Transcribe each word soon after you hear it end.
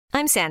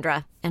I'm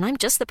Sandra, and I'm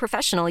just the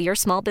professional your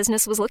small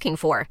business was looking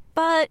for.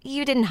 But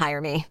you didn't hire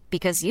me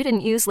because you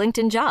didn't use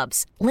LinkedIn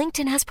Jobs.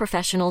 LinkedIn has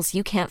professionals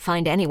you can't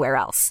find anywhere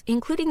else,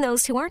 including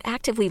those who aren't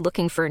actively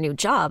looking for a new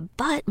job,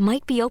 but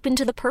might be open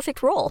to the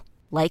perfect role,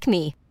 like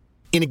me.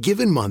 In a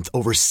given month,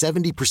 over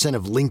 70%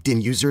 of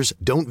LinkedIn users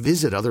don't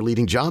visit other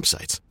leading job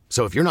sites.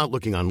 So if you're not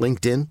looking on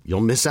LinkedIn,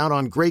 you'll miss out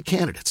on great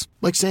candidates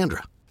like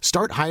Sandra.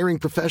 Start hiring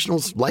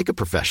professionals like a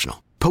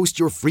professional. Post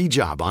your free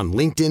job on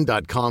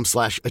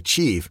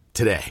linkedin.com/achieve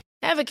today.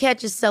 Ever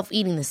catch yourself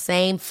eating the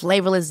same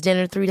flavorless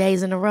dinner 3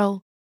 days in a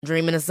row?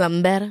 Dreaming of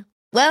something better?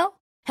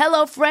 Well,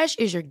 HelloFresh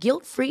is your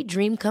guilt-free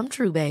dream come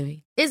true,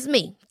 baby. It's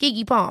me,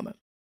 Keke Palmer.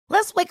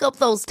 Let's wake up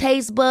those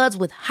taste buds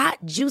with hot,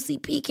 juicy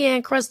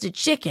pecan-crusted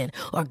chicken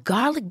or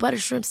garlic butter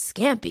shrimp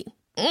scampi.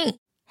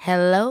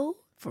 Hello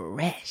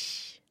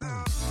Fresh.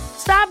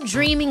 Stop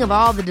dreaming of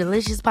all the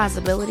delicious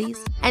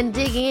possibilities and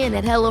dig in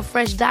at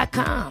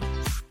HelloFresh.com.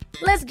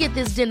 Let's get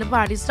this dinner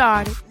party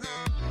started.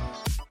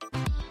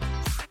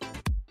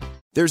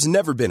 There's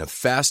never been a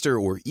faster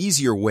or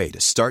easier way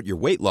to start your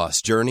weight loss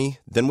journey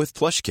than with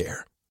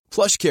PlushCare.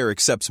 PlushCare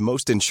accepts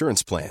most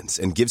insurance plans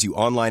and gives you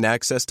online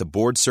access to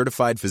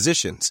board-certified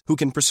physicians who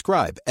can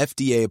prescribe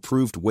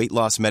FDA-approved weight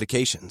loss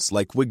medications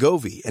like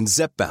Wegovy and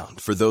Zepbound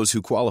for those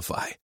who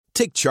qualify.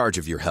 Take charge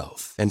of your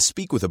health and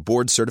speak with a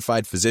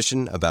board-certified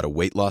physician about a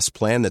weight loss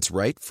plan that's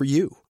right for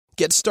you.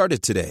 Get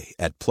started today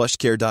at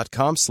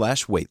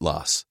plushcare.com/weight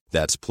loss.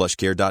 That's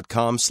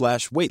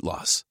plushcare.com/weight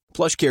loss.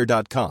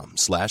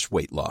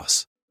 plushcare.com/weight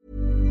loss.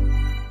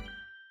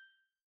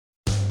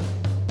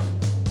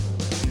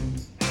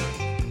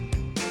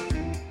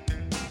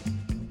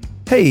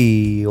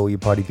 Hey, all you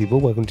party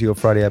people. Welcome to your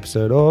Friday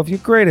episode of your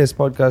greatest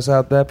podcast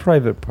out there,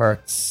 Private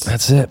Parts.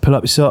 That's it. Pull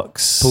up your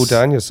socks. Pull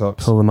down your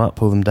socks. Pull them up,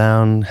 pull them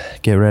down.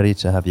 Get ready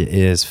to have your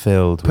ears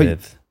filled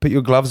with... Put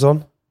your gloves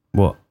on.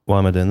 What? Why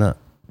am I doing that?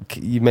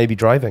 You may be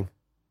driving.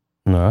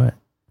 All right.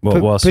 Well,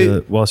 whilst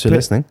you're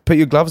listening? Put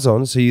your gloves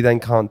on so you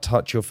then can't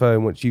touch your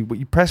phone. Which you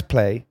press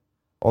play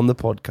on the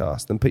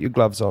podcast and put your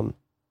gloves on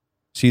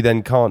so you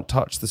then can't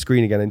touch the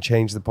screen again and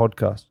change the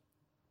podcast.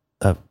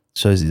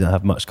 Shows you don't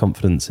have much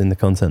confidence in the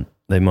content.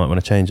 They might want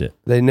to change it.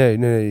 No,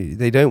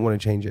 they don't want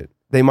to change it.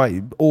 They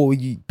might, or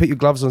you put your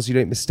gloves on so you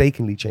don't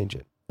mistakenly change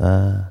it.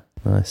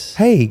 Nice.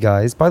 Hey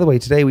guys, by the way,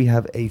 today we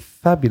have a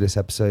fabulous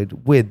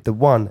episode with the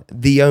one,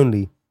 the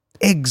only,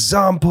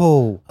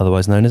 Example.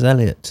 Otherwise known as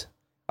Elliot.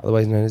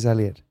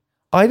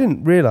 I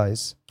didn't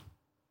realise,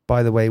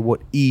 by the way,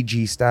 what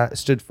EG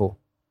stood for.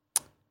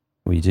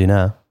 Well, you do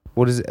now.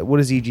 What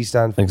does EG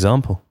stand for?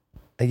 Example.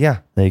 Yeah.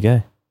 There you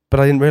go.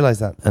 But I didn't realise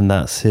that. And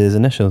that's his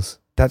initials.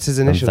 That's his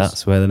initials. And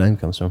that's where the name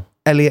comes from.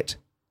 Elliot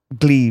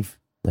Gleave.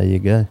 There you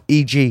go.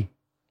 EG.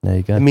 There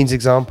you go. It means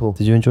example.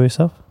 Did you enjoy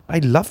yourself? I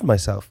loved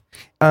myself.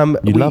 You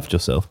loved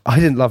yourself? I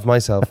didn't love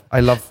myself. I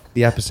loved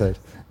the episode.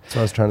 That's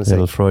what I was trying to say. A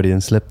little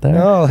Freudian slip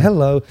there. Oh,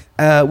 hello.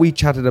 We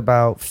chatted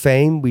about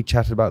fame. We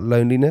chatted about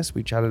loneliness.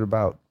 We chatted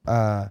about...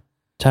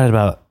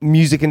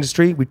 music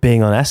industry.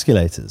 Being on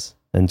escalators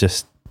and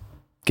just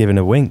giving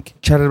a wink.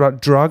 Chatted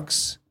about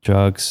drugs.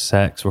 Drugs,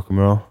 sex, rock and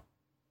roll.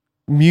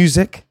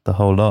 Music. The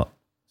whole lot.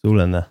 It's all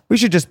in there. We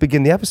should just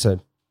begin the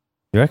episode.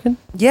 You reckon?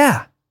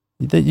 Yeah.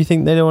 You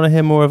think they don't want to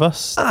hear more of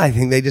us? I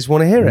think they just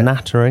want to hear it.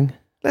 Nattering.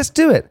 Let's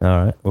do it.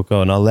 All right. Well,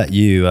 go on. I'll let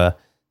you,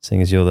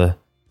 seeing as you're the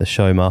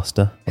show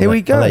master. Here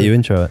we go. I'll let you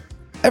intro it.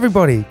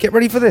 Everybody, get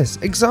ready for this.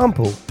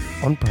 Example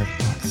on Private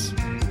Parts.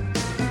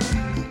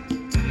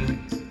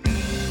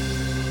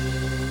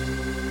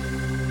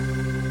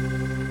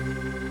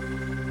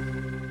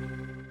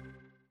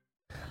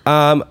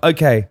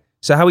 Okay.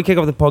 So how we kick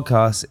off the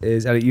podcast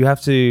is, Elliot, you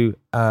have to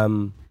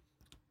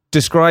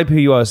describe who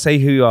you are, say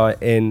who you are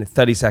in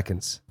 30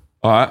 seconds.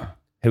 All right.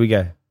 Here we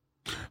go.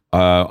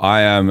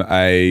 I am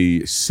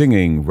a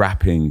singing,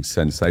 rapping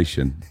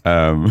sensation.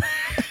 I'm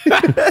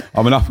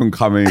an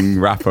up-and-coming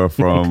rapper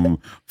from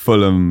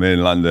Fulham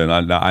in London.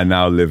 I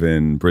now live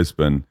in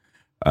Brisbane,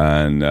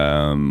 and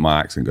my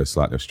accent goes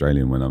slightly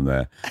Australian when I'm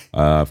there.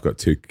 I've got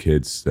 2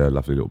 kids, they're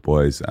lovely little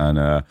boys,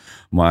 and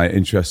my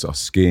interests are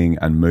skiing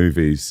and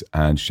movies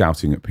and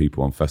shouting at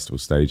people on festival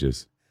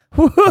stages.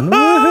 Nice.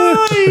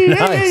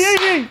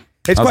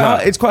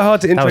 It's quite hard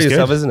to intro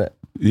yourself, isn't it?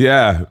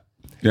 Yeah.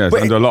 Yeah, it's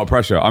under a lot of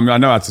pressure. I mean, I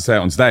know how to say it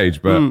on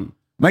stage, but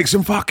make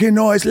some fucking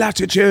noise,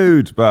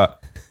 Latitude.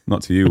 But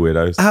not to you,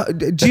 weirdos.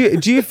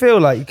 Do you feel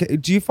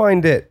like, do you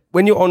find it,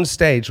 when you're on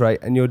stage, right,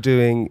 and you're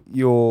doing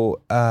your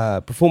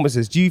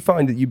performances, do you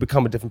find that you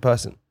become a different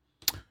person?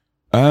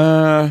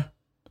 I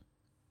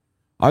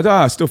don't know.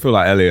 I still feel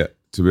like Elliot,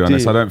 to be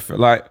honest. I don't feel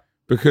like,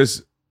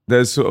 because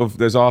there's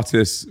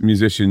artists,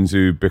 musicians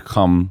who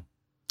become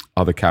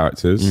other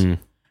characters.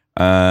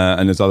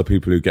 And there's other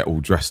people who get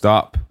all dressed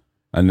up.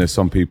 And there's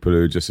some people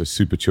who just are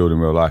super chilled in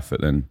real life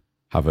that then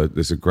have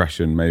this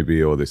aggression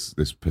maybe, or this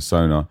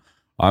persona.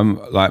 I'm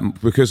like,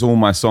 because all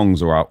my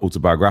songs are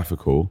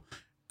autobiographical,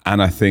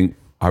 and I think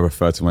I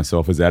refer to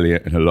myself as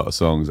Elliot in a lot of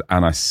songs,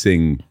 and I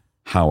sing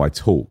how I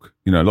talk.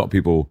 You know, a lot of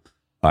people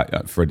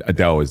Like for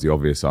Adele is the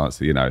obvious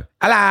answer, you know.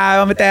 Hello,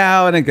 I'm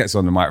Adele, and then gets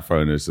on the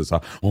microphone and it's just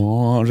like,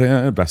 oh,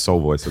 yeah, best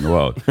soul voice in the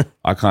world.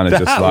 I kind of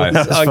just like,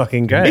 That's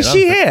fucking great. Is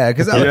she here?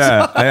 Because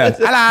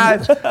hello.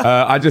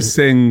 I just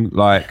sing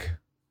like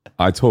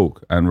I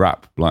talk and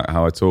rap like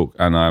how I talk,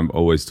 and I'm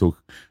always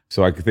talk.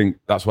 So I think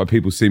that's why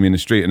people see me in the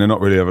street and they're not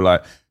really ever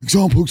like,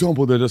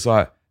 example. They're just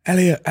like,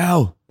 Elliot,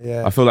 L.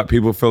 Yeah. I feel like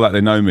people feel like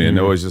they know me and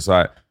they're always just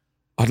like,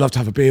 I'd love to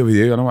have a beer with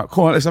you. And I'm like,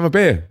 come on, let's have a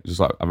beer. Just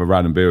like have a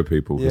random beer with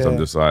people because I'm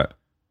just like,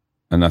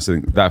 and that's the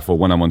thing. Therefore,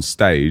 when I'm on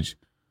stage,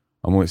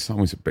 I'm always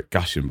a bit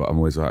gushing, but I'm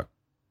always like,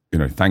 you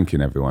know,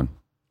 thanking everyone.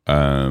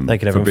 Thanking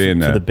everyone for being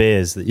there. for the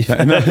beers that you've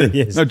had.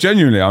 Yes. No,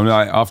 genuinely, I'm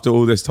like, after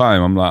all this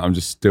time, I'm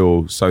just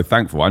still so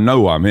thankful. I know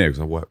why I'm here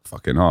because I work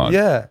fucking hard.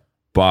 Yeah.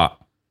 But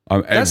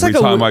every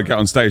like time I get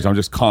on stage, I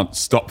just can't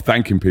stop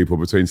thanking people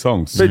between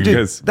songs. But dude,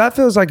 Because that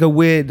feels like a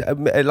weird,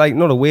 like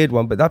not a weird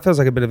one, but that feels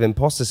like a bit of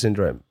imposter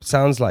syndrome.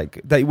 Sounds like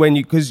that when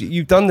because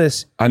you've done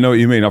this. I know what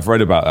you mean. I've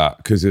read about that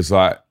because it's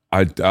like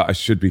I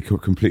should be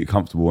completely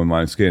comfortable in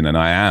my own skin, and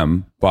I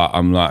am. But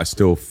I'm like, I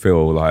still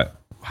feel like,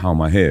 how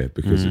am I here?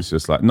 Because it's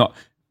just like not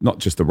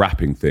just the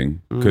rapping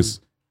thing.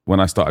 Because when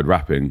I started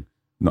rapping,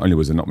 not only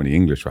was there not many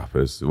English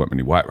rappers, there weren't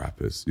many white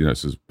rappers. You know,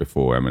 this was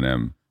before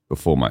Eminem,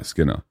 before Mike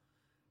Skinner.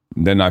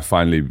 And then I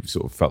finally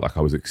sort of felt like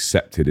I was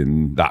accepted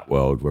in that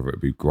world, whether it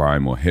be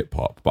grime or hip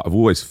hop. But I've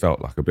always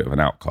felt like a bit of an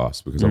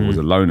outcast because I was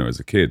a loner as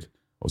a kid.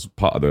 I was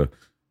part of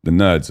the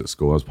nerds at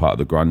school. I was part of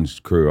the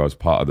grunge crew. I was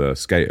part of the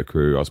skater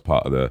crew. I was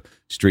part of the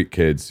street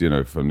kids, you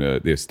know, from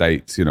the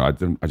estates. You know,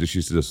 I just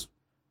used to just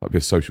like be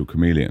a social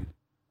chameleon.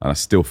 And I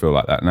still feel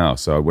like that now.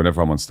 So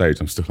whenever I'm on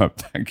stage, I'm still like,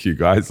 thank you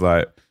guys.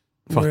 Like,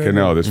 fucking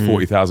hell, there's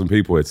 40,000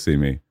 people here to see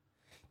me.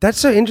 That's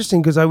so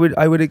interesting because I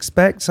would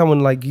expect someone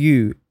like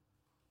you,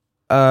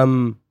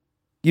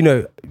 you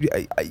know,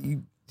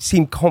 you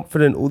seem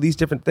confident, all these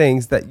different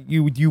things that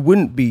you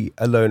wouldn't be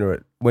a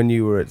loner when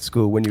you were at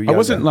school, when you were younger. I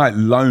wasn't like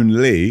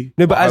lonely.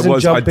 No, but as in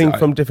jumping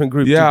from different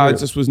groups. Yeah, to I group.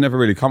 just was never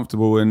really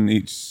comfortable in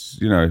each,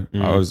 you know,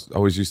 I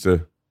always used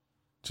to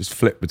just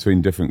flip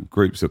between different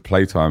groups at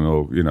playtime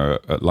or, you know,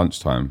 at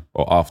lunchtime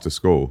or after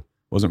school.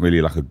 It wasn't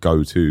really like a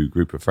go-to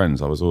group of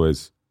friends. I was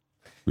always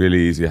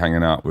really easy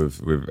hanging out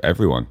with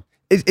everyone.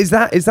 Is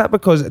that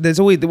because there's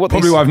always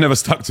probably why I've never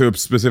stuck to a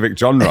specific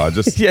genre. I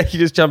just yeah, you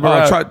just jump I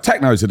around. tried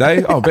techno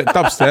today. Oh, a bit of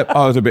dubstep.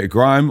 Oh, a bit of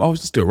grime. Oh,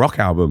 let's just do a rock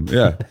album.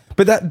 Yeah,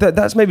 but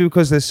that's maybe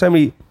because there's so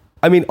many.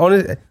 I mean,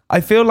 honestly,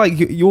 I feel like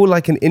you're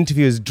like an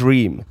interviewer's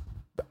dream.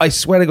 I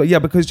swear to God, yeah,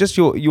 because just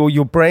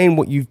your brain,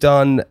 what you've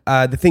done,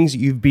 the things that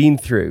you've been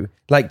through,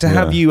 like to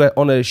have you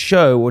on a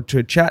show or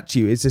to chat to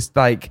you, is just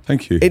like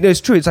thank you.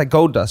 It's true. It's like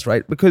gold dust,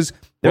 right? Because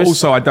but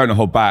also I don't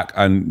hold back,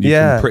 and you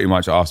can pretty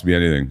much ask me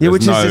anything. Yeah,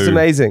 which is just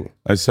amazing.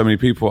 There's so many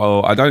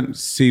people. I don't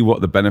see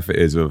what the benefit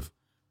is of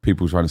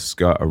people trying to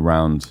skirt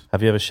around.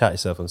 Have you ever shat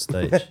yourself on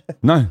stage?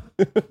 No.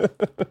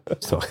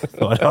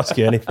 Thought I'd ask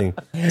you anything.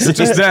 You're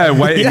just there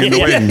waiting in the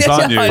wings,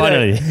 aren't you?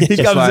 Finally. He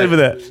comes in with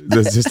it.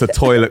 There's just a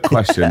toilet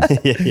question.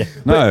 Yeah.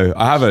 No,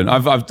 I haven't.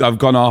 I've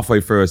gone halfway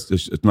through a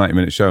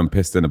 90-minute show and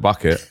pissed in a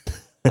bucket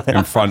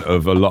in front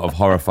of a lot of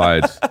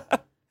horrified.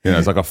 You know,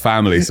 it's like a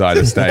family side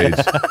of stage.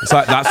 It's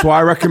like, that's why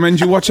I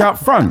recommend you watch out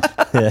front.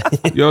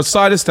 Your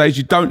side of stage,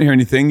 you don't hear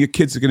anything. Your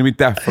kids are going to be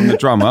deaf from the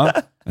drummer.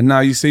 And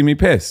now you see me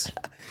piss.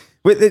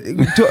 With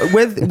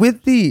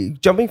the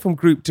jumping from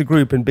group to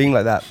group and being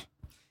like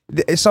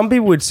that, some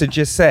people would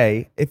suggest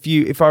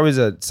if I was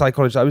a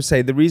psychologist, I would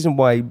say the reason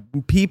why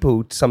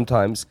people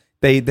sometimes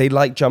they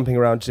like jumping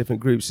around to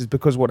different groups is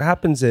because what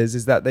happens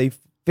is that they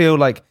feel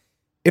like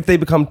if they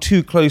become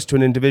too close to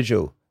an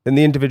individual, then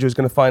the individual is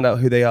going to find out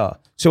who they are.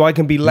 So I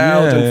can be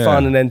loud and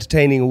fun and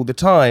entertaining all the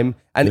time.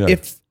 And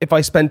if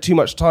I spend too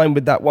much time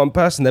with that one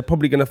person, they're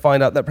probably going to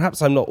find out that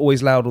perhaps I'm not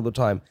always loud all the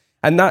time.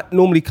 And that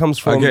normally comes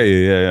from... I get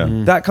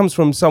you, That comes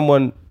from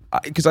someone...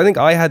 Because I think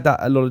I had that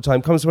a lot of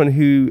time. Comes from someone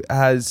who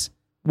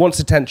wants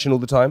attention all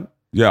the time.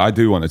 Yeah, I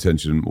do want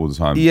attention all the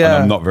time. Yeah.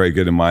 And I'm not very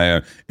good in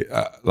my...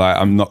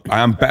 I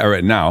am better at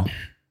it now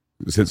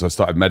since I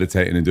started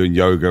meditating and doing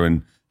yoga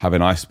and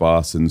having ice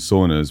baths and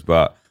saunas.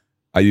 But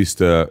I used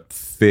to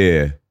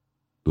fear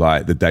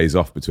like the days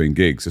off between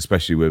gigs,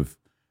 especially with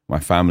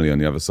my family on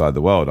the other side of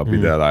the world. I'll be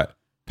there like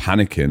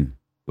panicking,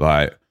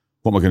 like,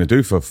 what am I going to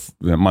do for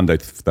Monday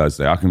to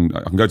Thursday? I can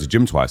go to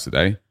gym twice a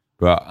day,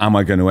 but am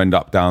I going to end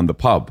up down the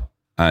pub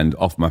and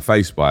off my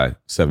face by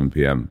 7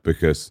 p.m.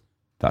 because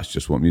that's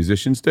just what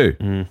musicians do.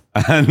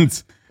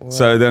 And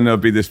so then there'll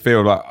be this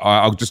fear of like,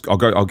 I'll get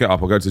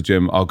up, I'll go to the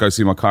gym, I'll go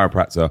see my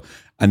chiropractor,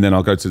 and then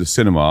I'll go to the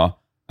cinema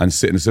and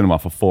sit in the cinema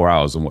for 4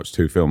 hours and watch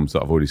 2 films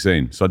that I've already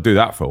seen. So I'd do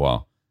that for a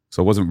while.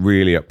 So I wasn't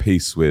really at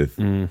peace with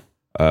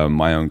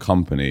my own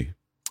company.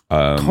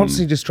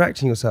 Constantly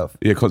distracting yourself.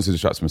 Yeah, constantly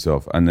distracting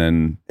myself. And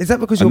then... Is that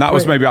because and that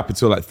was maybe up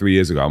until like 3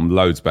 years ago. I'm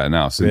loads better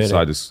now since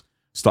I just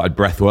started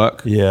breath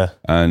work. Yeah.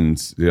 And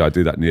I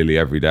do that nearly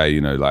every day, you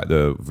know, like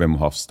the Wim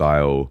Hof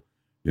style,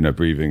 you know,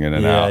 breathing in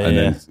and out. And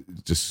then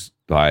just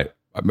like...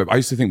 I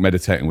used to think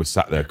meditating was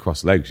sat there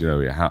cross legs, you know,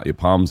 your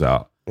palms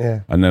out. Yeah.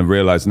 And then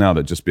realize now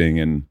that just being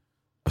in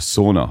a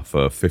sauna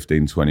for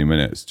 15, 20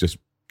 minutes just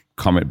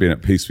being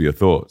at peace with your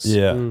thoughts.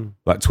 Yeah.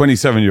 Like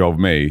 27-year-old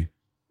me,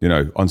 you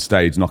know, on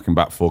stage knocking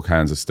back 4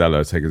 cans of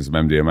Stella, taking some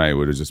MDMA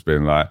would have just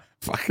been like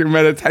fucking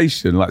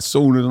meditation, like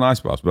saunas and ice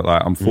baths. But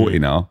like I'm 40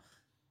 now,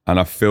 and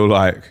I feel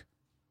like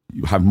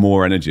you have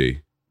more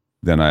energy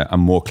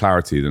and more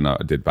clarity than I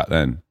did back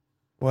then.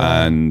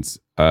 Wow. And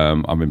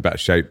I'm in better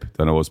shape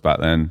than I was back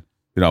then.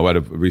 You know, I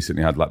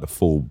recently had like the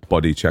full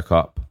body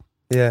checkup.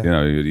 Yeah. You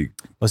know,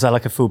 Was that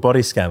like a full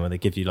body scan where they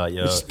give you like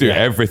your just do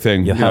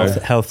everything. your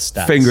health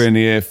stats? Finger in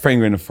the ear,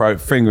 finger in the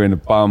throat, finger in the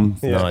bum,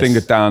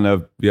 finger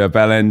down your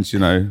bell end, you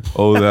know,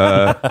 all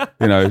the,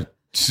 you know,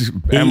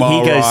 MRI,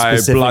 he goes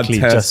specifically blood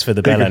test. just for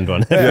the bell end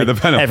one. Yeah, the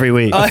bell end. Every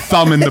week. A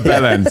thumb in the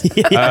bell end.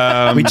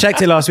 We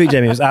checked it last week,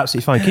 Jamie. It was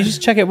absolutely fine. Can you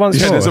just check it once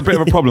Yeah, more? there's a bit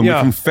of a problem. We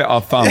can fit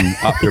our thumb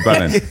up your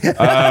bell end.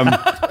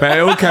 But it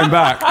all came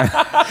back.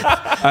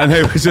 And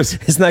it was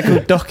just... Isn't that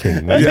called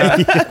docking? Yeah.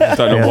 I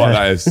don't know what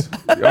that is.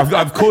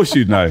 Of course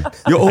you'd know.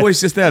 You're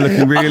always just there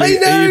looking really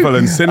evil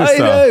and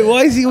sinister. I know.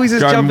 Why is he always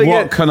just Going, jumping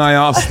what in? can I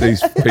ask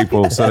these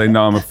people so they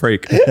know I'm a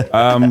freak? But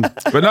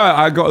no,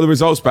 I got the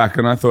results back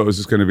and I thought it was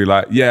just going to be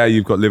like, yeah,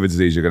 you've got liver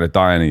disease, you're going to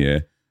die in a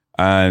year.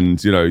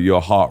 And, you know,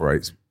 your heart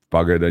rate's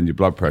buggered and your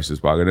blood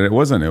pressure's buggered. And it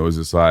wasn't. It was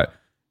just like,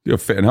 you're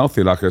fit and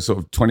healthy like a sort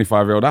of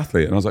 25-year-old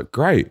athlete. And I was like,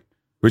 great.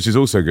 Which is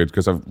also good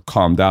because I've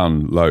calmed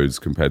down loads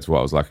compared to what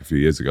I was like a few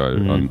years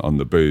ago on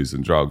the booze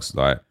and drugs.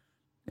 Like,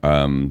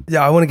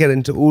 yeah, I want to get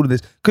into all of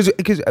this because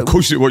of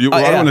course, I don't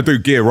want to do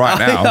gear right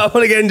now. I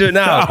want to get into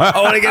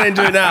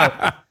it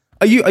now.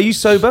 Are you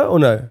sober or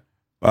no?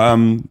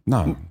 No,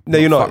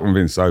 you're not. Fuck, I'm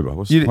being sober.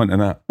 What's the point in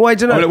that? Well, I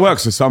don't know. I mean, it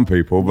works for some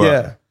people, but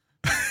yeah.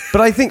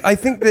 But I think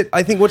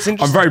what's interesting.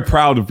 I'm very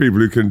proud of people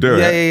who can do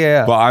it.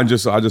 Yeah. But I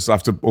just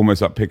have to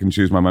almost like pick and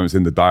choose my moments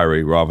in the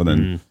diary rather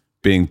than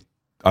being.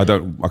 I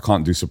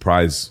can't do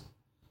surprise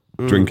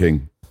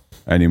drinking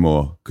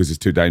anymore because it's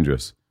too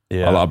dangerous.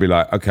 Yeah. I'll be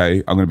like, okay,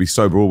 I'm going to be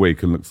sober all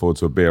week and look forward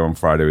to a beer on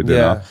Friday with dinner.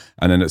 Yeah.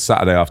 And then at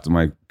Saturday after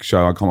my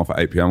show, I come off at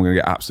 8 p.m. I'm going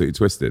to get absolutely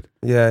twisted.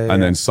 Yeah.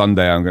 Then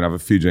Sunday, I'm going to have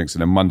a few drinks.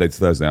 And then Monday to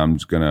Thursday, I'm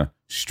just going to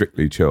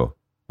strictly chill.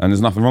 And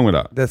there's nothing wrong with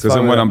that. That's because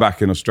fine then when with I'm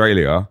back in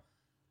Australia,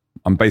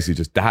 I'm basically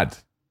just dad.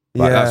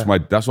 Like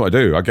that's what I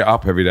do. I get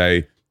up every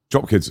day,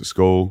 drop kids at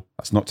school.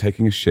 That's not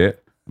taking a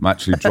shit. I'm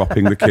actually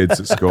dropping the kids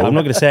at school. I'm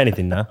not going to say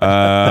anything now.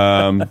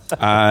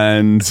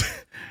 And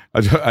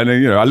then,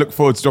 you know, I look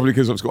forward to dropping the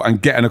kids off at school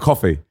and getting a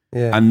coffee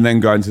and then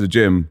going to the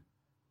gym.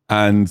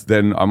 And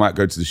then I might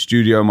go to the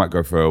studio, I might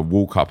go for a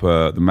walk up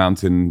the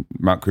mountain,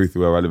 Mount Cootha,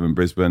 where I live in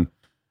Brisbane.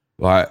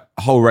 Like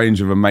a whole range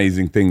of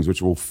amazing things,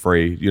 which are all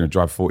free. You know,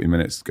 drive 40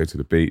 minutes, go to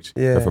the beach,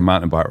 go for a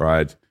mountain bike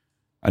ride,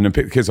 and then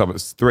pick the kids up at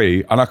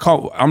 3. And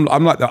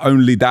I'm like the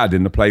only dad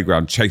in the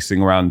playground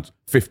chasing around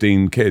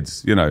 15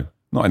 kids, you know.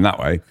 Not in that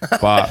way, but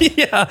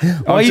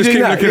Why are you just doing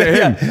keep that? looking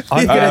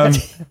at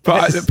him.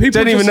 But people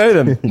don't even know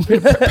them.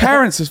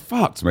 Parents are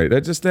fucked, mate. They're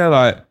just there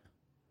like,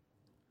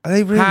 Are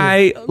they really?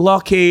 hey,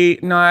 Lockie,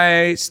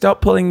 no,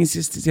 stop pulling your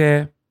sister's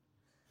hair.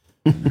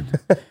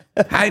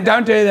 Hey,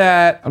 don't do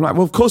that. I'm like,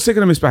 well, of course they're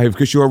going to misbehave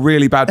because you're a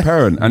really bad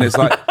parent. And it's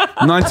like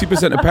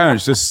 90% of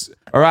parents just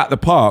are at the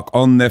park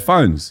on their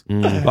phones.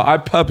 But I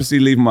purposely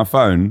leave my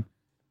phone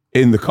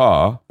in the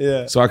car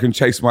so I can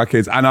chase my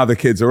kids and other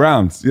kids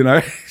around, you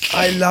know?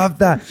 I love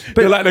that.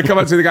 But like they come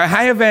up to me and go,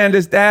 hey,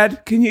 Evander's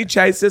dad, can you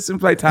chase us and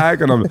play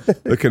tag? And I'm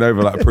looking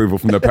over like approval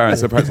from the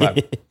parents. The parents are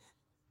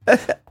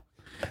like,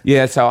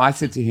 yeah, so I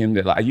said to him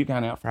that like, are you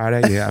going out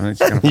Friday? Yeah. I'm just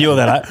gonna You're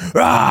there like,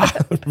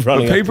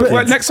 running up. people,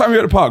 like, next time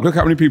you're at the park, look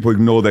how many people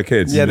ignore their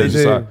kids. Yeah, And they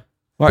they're just do.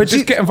 Like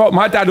just get involved.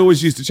 My dad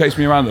always used to chase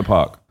me around the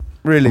park.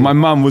 Really? My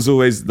mum was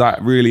always like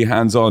really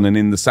hands-on and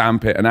in the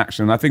sandpit and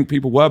action. I think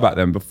people were back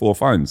then before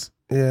phones.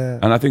 Yeah.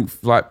 And I think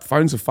like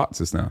phones have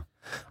fucked us now.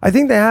 I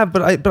think they have,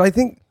 but I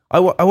think I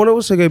want to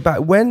also go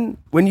back when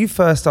you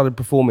first started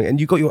performing and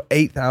you got your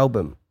 8th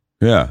album.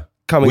 Yeah.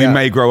 Coming we out.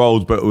 may grow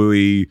old, but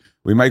we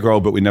may grow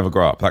old, but we never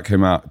grow up. That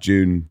came out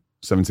June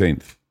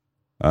 17th.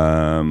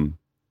 And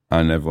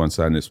everyone's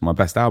saying it's my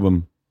best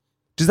album.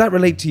 Does that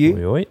relate to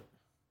you? Wait.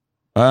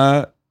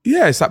 Yeah,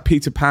 it's that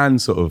Peter Pan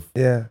sort of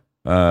Yeah.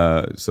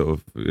 sort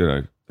of, you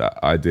know, that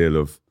ideal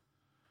of,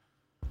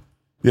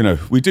 you know,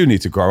 we do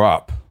need to grow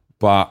up,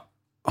 but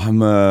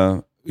I'm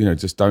you know,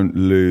 just don't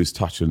lose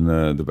touch on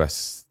the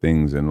best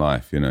things in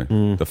life, you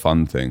know, the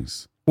fun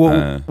things.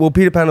 Well,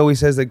 Peter Pan always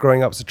says that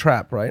growing up's a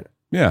trap, right?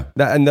 Yeah.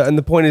 That and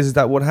the point is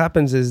that what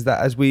happens is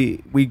that as we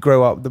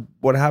grow up,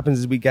 what happens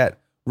is we get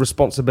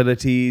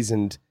responsibilities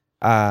and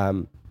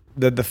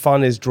the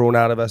fun is drawn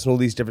out of us and all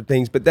these different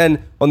things. But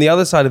then on the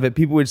other side of it,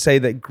 people would say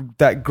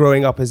that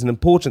growing up is an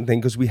important thing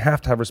because we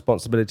have to have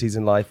responsibilities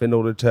in life in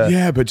order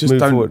to but just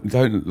move forward.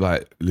 don't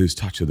like lose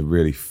touch of the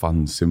really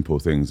fun, simple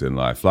things in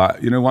life.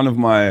 Like, you know, one of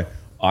my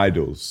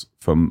idols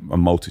from a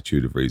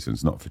multitude of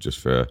reasons, not just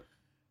for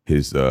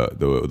his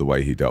the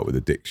way he dealt with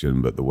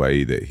addiction, but the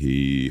way that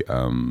he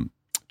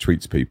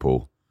treats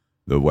people,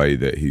 the way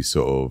that he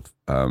sort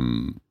of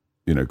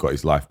you know, got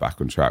his life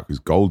back on track was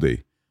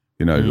Goldie.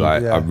 You know,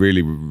 I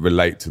really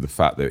relate to the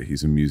fact that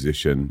he's a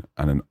musician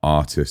and an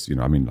artist. You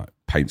know, I mean, like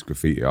paints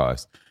graffiti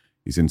artist.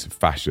 He's into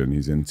fashion.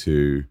 He's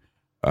into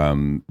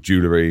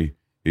jewelry.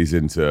 He's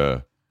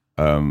into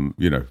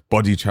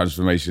body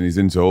transformation. He's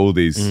into all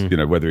these,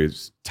 whether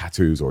it's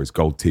tattoos or his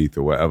gold teeth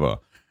or whatever.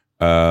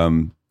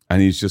 And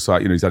he's just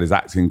like, he's had his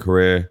acting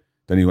career.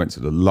 Then he went to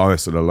the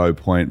lowest of the low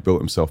point, built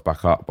himself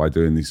back up by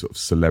doing these sort of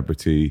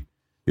celebrity,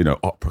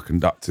 opera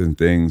conductors and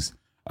things.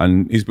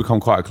 And he's become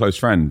quite a close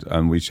friend,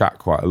 and we chat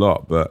quite a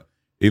lot. But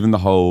even the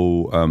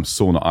whole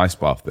sauna ice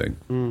bath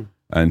thing.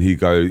 And he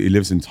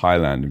lives in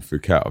Thailand, in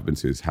Phuket. I've been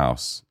to his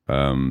house.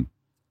 And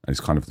it's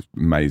kind of this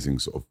amazing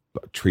sort of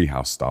like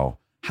treehouse style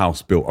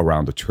house built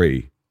around a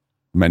tree.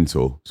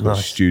 Mental. It's got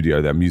a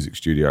studio there, music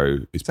studio.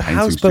 It's a painting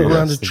house studio. built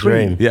around a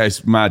tree. Yeah,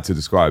 it's mad to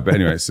describe. But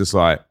anyway, it's just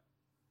like,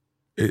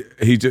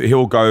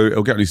 he'll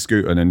get on his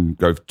scooter and then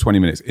go 20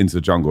 minutes into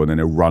the jungle, and then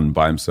he'll run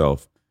by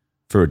himself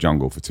through a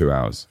jungle for 2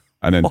 hours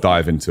and then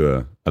dive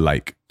into a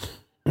lake.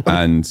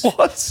 And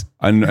what?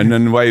 And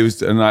then the way he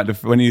was, and like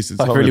when he used to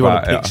tell me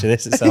about it,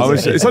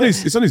 it's on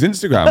his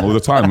Instagram all the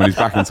time when he's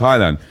back in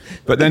Thailand.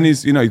 But then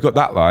he's got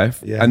that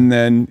life, and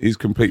then he's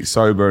completely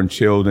sober and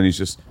chilled, and he's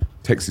just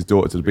takes his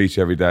daughter to the beach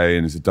every day,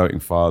 and is a doting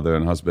father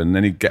and husband. And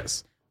then he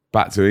gets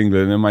back to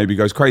England and maybe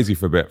goes crazy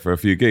for a bit for a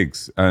few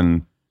gigs,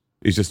 and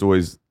he's just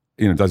always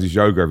does his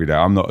yoga every day.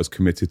 I'm not as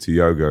committed to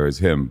yoga as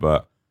him,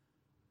 but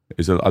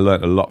I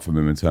learned a lot from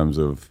him in terms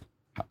of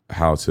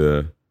how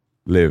to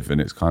live.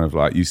 And it's kind of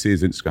like, you see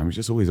his Instagram, he's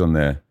just always on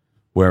there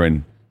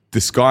wearing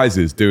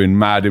disguises, doing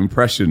mad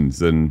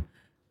impressions, and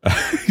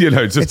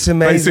just it's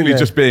amazing, basically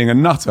just being a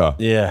nutter.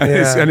 Yeah.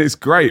 And it's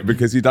great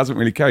because he doesn't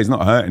really care. He's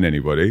not hurting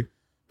anybody,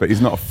 but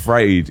he's not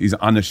afraid. He's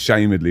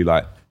unashamedly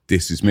like,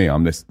 this is me.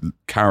 I'm this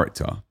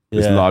character,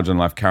 this larger than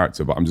life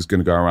character, but I'm just going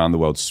to go around the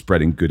world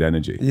spreading good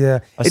energy. Yeah,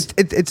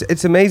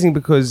 it's amazing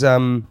because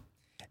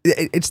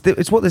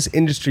it's what this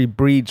industry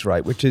breeds,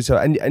 right? Which is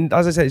and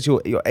as I said, it's your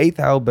 8th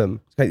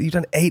album. You've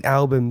done 8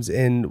 albums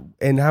in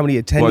how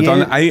many? 10 years?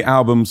 I've done 8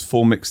 albums,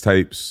 4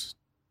 mixtapes,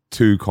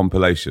 2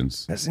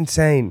 compilations. That's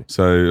insane.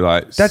 So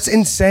that's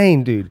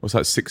insane, dude. What's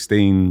that?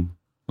 16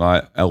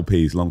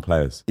 LPs, long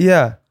players.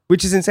 Yeah,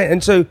 which is insane.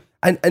 And so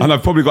and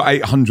I've probably got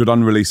 800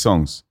 unreleased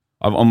songs.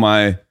 I'm on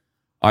my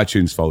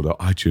iTunes folder.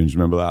 iTunes,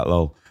 remember that?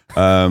 Lol.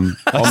 On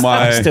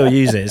my, I still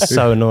use it. It's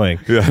so annoying.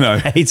 Yeah, no. I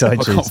hate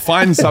iTunes. I can't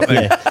find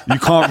something. You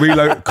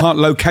can't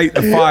locate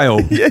the file.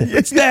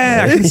 It's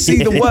there. I can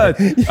see the word.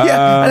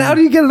 Yeah. And how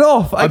do you get it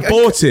off? I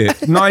bought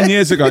it 9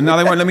 years ago. Now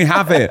they won't let me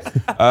have it.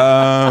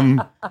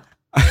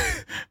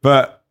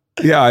 But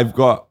yeah,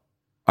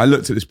 I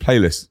looked at this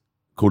playlist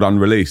called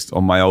Unreleased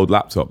on my old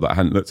laptop that I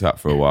hadn't looked at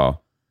for a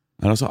while.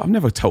 And I was like, I've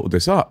never totaled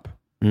this up.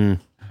 And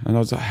I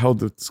was like, held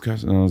the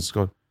discussion, and I was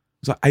like,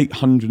 it's like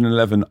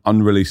 811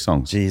 unreleased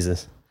songs.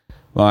 Jesus.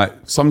 Like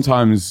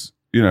sometimes,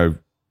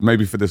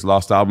 maybe for this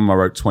last album, I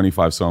wrote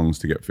 25 songs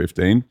to get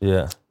 15.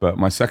 Yeah. But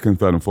my second,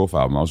 third and fourth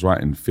album, I was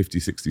writing 50,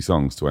 60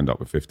 songs to end up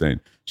with 15.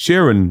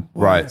 Sheeran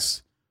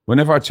writes,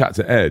 whenever I chat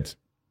to Ed,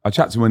 I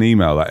chat to him an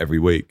email like every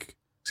week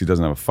because he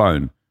doesn't have a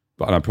phone,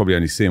 but I probably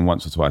only see him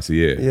once or twice a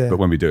year. Yeah. But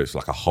when we do, it's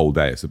like a whole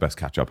day. It's the best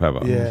catch up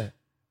ever. Yeah.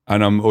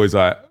 And I'm always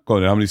like, go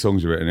on, how many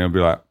songs have you written? And he'll be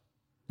like,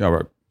 yeah, I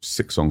wrote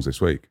 6 songs this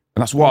week.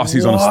 And that's whilst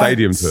he's on a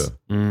stadium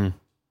tour.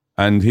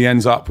 And he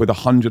ends up with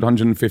 100,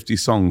 150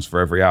 songs for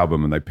every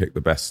album, and they pick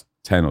the best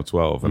 10 or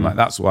 12. And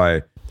that's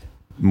why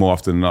more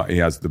often than not, he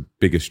has the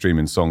biggest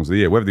streaming songs of the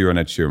year, whether you're an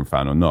Ed Sheeran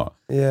fan or not.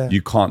 Yeah.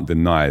 You can't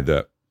deny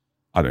that,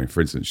 I don't know, for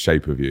instance,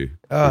 Shape of You,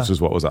 which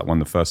was, what was that, one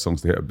of the first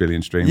songs to hit 1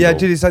 billion streams? Yeah,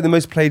 dude, it's like the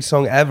most played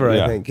song ever,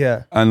 I think,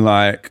 yeah.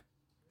 And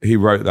he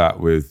wrote that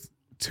with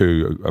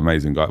 2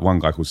 amazing guys. One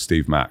guy called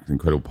Steve Mack,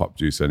 incredible pop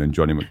producer, and then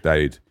Johnny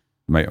McDade,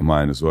 mate of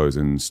mine as well, is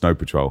in Snow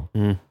Patrol,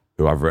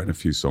 who I've written a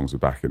few songs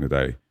with back in the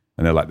day.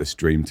 And they're like this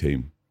dream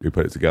team who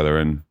put it together.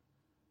 And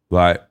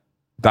that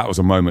was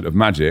a moment of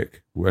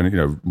magic when,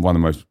 one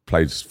of the most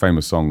played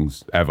famous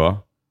songs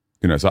ever.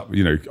 It's up,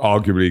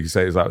 arguably you could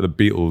say it's like the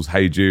Beatles,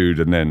 Hey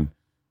Jude. And then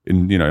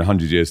in,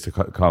 100 years to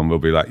come, we'll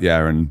be like,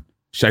 and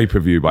Shape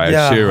of You by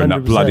Ed Sheeran, 100%.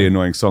 That bloody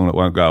annoying song that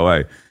won't go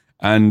away.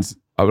 And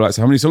I was like,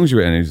 so how many songs have you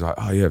written? And he's like,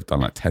 oh yeah, I've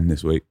done like 10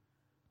 this week.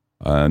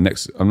 I'm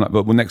like,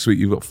 but next week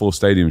you've got 4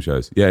 stadium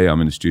shows. Yeah,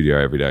 I'm in the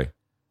studio every day.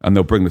 And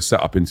they'll bring the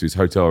setup into his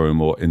hotel room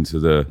or into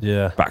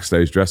the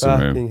backstage dressing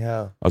room.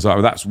 Hell. I was like,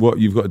 well, that's what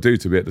you've got to do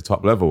to be at the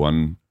top level.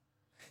 And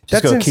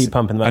just got to keep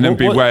pumping them. And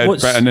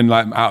then and then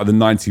out of the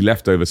 90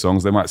 leftover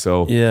songs, they might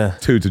sell 2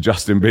 to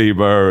Justin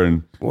Bieber.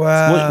 And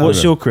wow.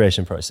 What's your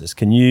creation process?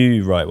 Can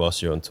you write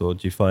whilst you're on tour?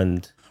 Do you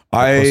find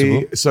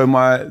possible? So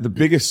the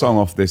biggest song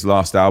off this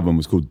last album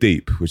was called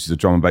Deep, which is a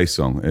drum and bass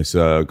song. It's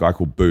a guy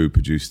called Boo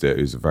produced it,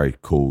 who's a very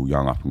cool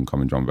young up and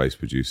coming drum and bass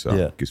producer.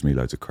 Yeah. Gives me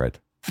loads of cred.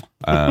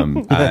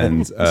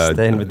 And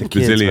staying with the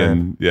kids,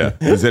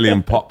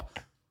 Brazilian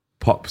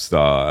pop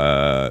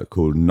star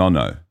called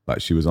Nono. Like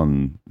she was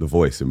on The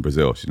Voice in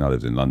Brazil. She now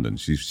lives in London.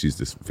 She's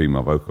this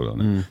female vocal on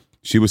it.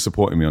 She was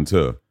supporting me on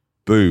tour.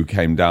 Boo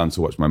came down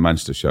to watch my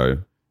Manchester show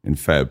in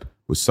Feb.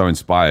 Was so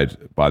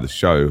inspired by the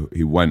show,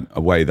 he went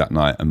away that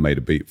night and made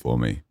a beat for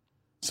me.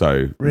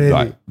 So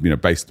really?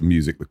 Based the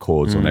music, the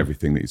chords on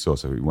everything that he saw.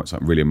 So he wants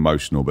something really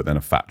emotional, but then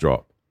a fat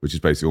drop, which is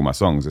basically all my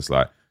songs. It's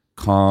like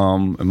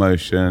calm,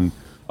 emotion,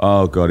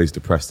 Oh God, he's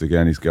depressed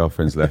again. His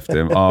girlfriend's left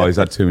him. Oh, he's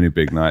had too many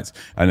big nights.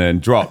 And then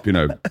drop,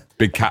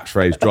 big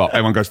catchphrase drop.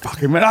 Everyone goes,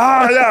 fucking man.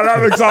 Ah, yeah,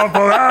 that's an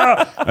example.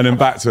 Ah. And then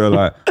back to her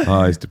like,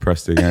 oh, he's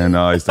depressed again.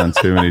 Oh, he's done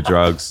too many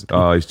drugs.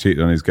 Oh, he's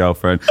cheated on his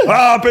girlfriend.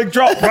 Ah, big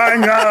drop,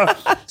 bang.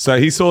 Ah. So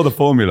he saw the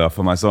formula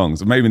for my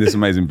songs, maybe this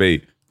amazing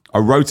beat. I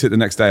wrote it the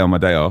next day on my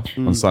day off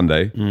on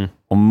Sunday.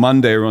 On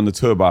Monday, we're on the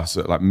tour bus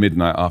at like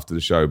midnight after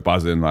the show,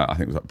 buzzing, I think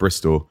it was like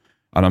Bristol.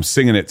 And I'm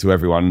singing it to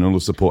everyone and all the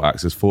support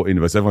acts. There's 14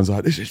 of us. Everyone's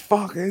like, this is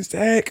fucking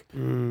sick.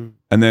 And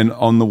then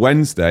on the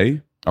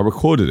Wednesday, I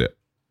recorded it.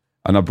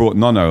 And I brought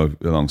Nono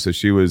along. So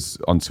she was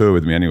on tour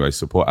with me anyway,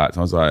 support act.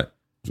 I was like, do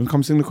you want to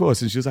come sing the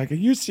chorus? And she was like, are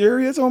you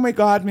serious? Oh my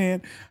God,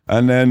 man.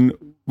 And then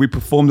we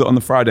performed it on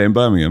the Friday in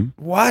Birmingham.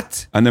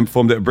 What? And then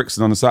performed it at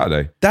Brixton on the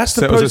Saturday. That's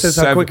the process,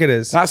 how quick it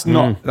is. That's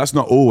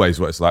not always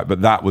what it's like,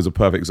 but that was a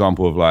perfect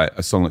example of like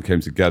a song that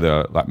came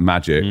together like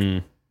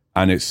magic.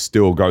 And it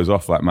still goes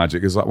off like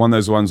magic. It's like one of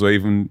those ones where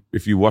even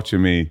if you're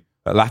watching me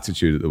at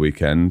Latitude at the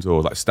weekend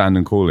or like Stand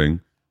and Calling,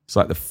 it's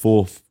like the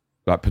fourth,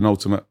 like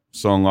penultimate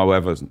song or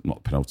whatever. It's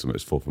not penultimate,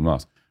 it's fourth from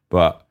last.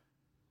 But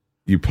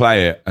you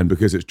play it and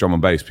because it's drum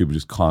and bass, people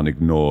just can't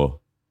ignore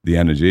the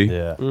energy.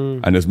 Yeah.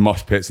 And there's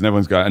mosh pits and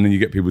everyone's going, and then you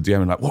get people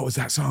DMing like, what was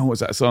that song? What's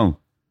that song?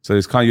 So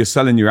it's kind of, you're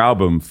selling your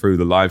album through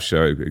the live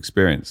show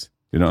experience.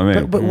 You know what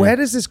I mean? But where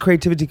does this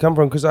creativity come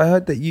from? Because I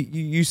heard that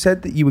you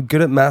said that you were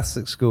good at maths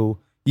at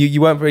school.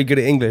 You weren't very good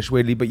at English,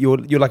 weirdly, but you're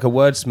like a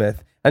wordsmith.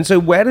 And so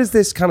where does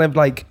this kind of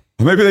like...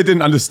 Maybe they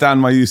didn't understand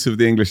my use of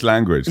the English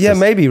language. Yeah,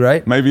 maybe,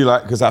 right? Maybe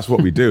like, because that's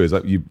what we do is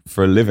like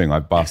for a living,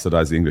 I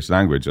bastardize the English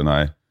language and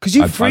I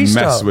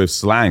mess with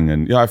slang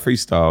and I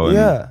freestyle. And,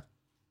 yeah.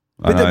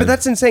 But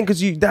that's insane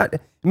because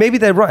maybe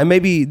they're right. And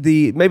maybe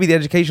the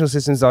educational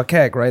system's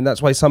archaic, right? And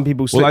that's why some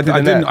people slip through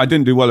the net. I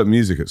didn't do well at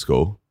music at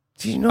school.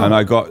 Did you know? And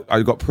I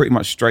got pretty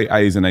much straight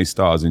A's and A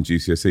stars in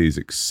GCSEs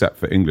except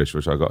for English,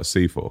 which I got a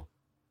C for.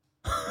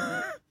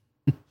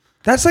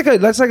 That's like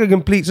a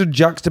complete sort of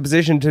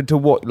juxtaposition to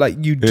what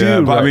like you do.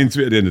 Yeah, but right? I mean, at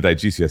the end of the day,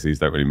 GCSEs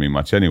don't really mean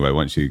much anyway.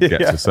 Once you get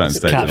to a certain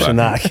stage, Caption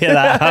that, get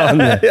that out.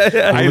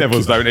 A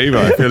levels don't either.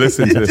 If you're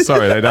listening to this,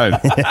 sorry, they don't.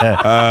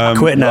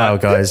 Quit now,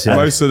 guys. Yeah.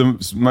 Most of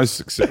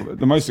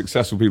the most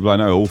successful people I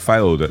know all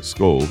failed at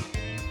school,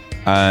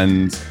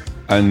 and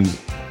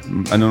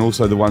then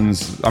also the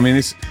ones. I mean,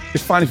 it's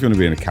fine if you want to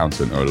be an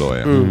accountant or a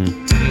lawyer.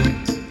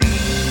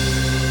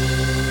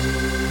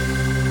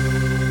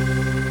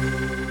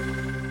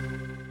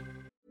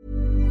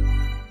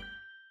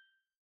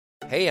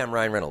 Hey, I'm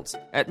Ryan Reynolds.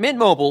 At Mint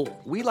Mobile,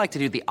 we like to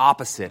do the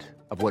opposite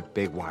of what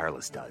Big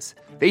Wireless does.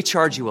 They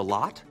charge you a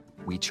lot,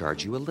 we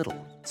charge you a little.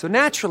 So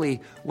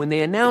naturally, when they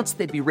announced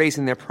they'd be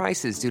raising their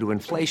prices due to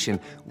inflation,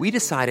 we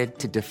decided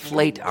to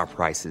deflate our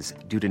prices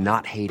due to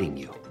not hating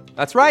you.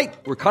 That's right.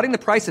 We're cutting the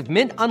price of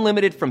Mint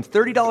Unlimited from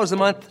 $30 a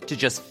month to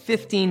just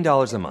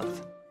 $15 a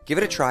month. Give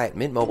it a try at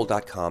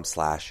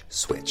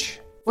mintmobile.com/switch.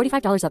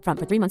 $45 up front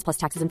for 3 months plus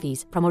taxes and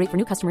fees. Promo rate for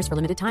new customers for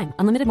limited time.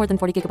 Unlimited more than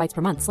 40 gigabytes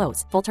per month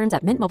slows. Full terms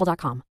at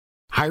mintmobile.com.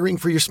 Hiring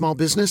for your small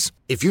business?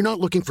 If you're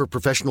not looking for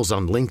professionals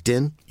on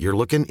LinkedIn, you're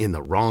looking in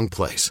the wrong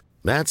place.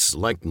 That's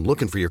like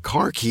looking for your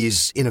car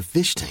keys in a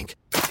fish tank.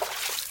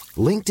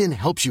 LinkedIn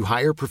helps you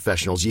hire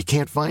professionals you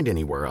can't find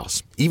anywhere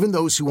else, even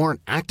those who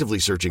aren't actively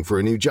searching for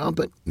a new job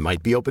but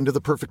might be open to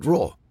the perfect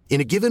role. In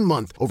a given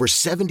month, over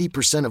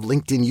 70% of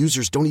LinkedIn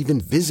users don't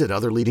even visit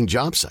other leading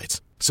job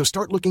sites. So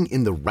start looking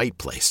in the right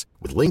place.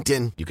 With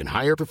LinkedIn, you can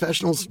hire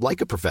professionals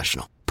like a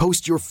professional.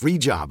 Post your free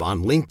job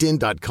on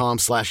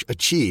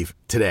linkedin.com/achieve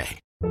today.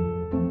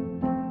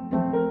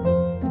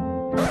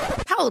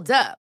 Hold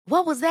up.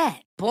 What was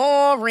that?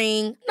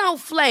 Boring. No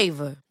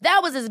flavor. That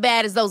was as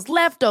bad as those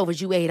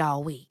leftovers you ate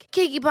all week.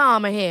 Keke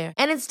Palmer here.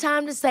 And it's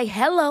time to say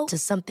hello to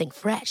something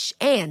fresh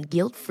and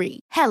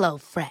guilt-free. Hello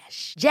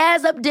Fresh.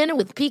 Jazz up dinner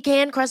with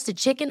pecan-crusted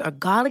chicken or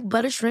garlic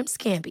butter shrimp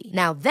scampi.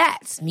 Now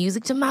that's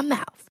music to my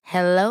mouth.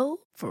 Hello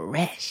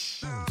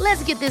Fresh.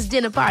 Let's get this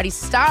dinner party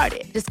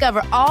started.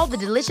 Discover all the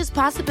delicious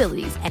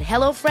possibilities at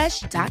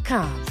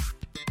hellofresh.com.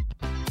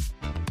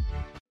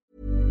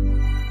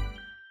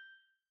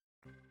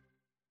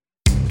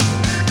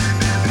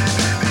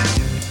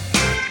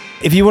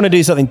 If you want to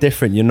do something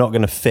different, you're not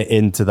going to fit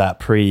into that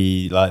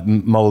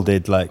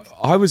molded I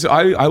worked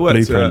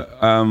blueprint.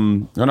 at,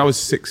 when I was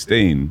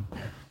 16,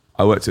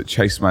 I worked at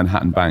Chase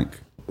Manhattan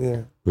Bank,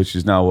 which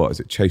is now what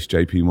is it, Chase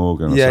JP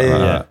Morgan or something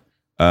like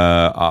that,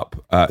 up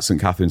at St.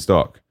 Catherine's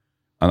Dock.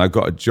 And I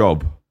got a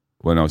job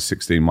when I was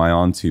 16. My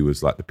auntie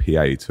was like the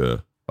PA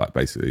to like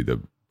basically the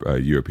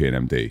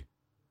European MD,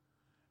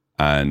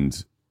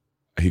 and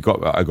I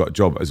got a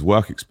job as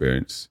work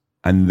experience,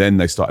 and then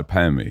they started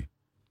paying me.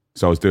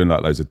 So I was doing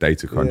like loads of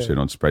data crunching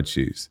on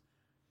spreadsheets.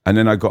 And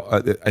then I got,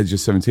 at the age of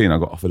 17, I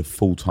got offered a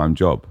full-time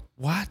job.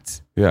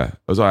 What? Yeah.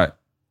 It was like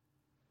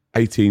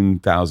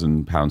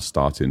 £18,000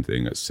 starting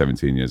thing at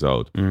 17 years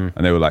old. And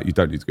they were like, you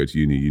don't need to go to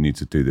uni. You need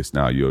to do this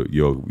now. You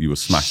will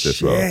smash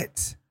this role.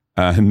 Shit.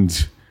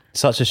 And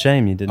Such a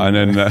shame you didn't. And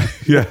then,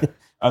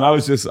 And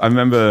I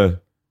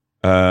remember,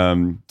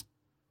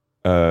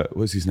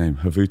 what's his name?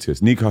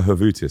 Nico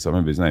Havutis. I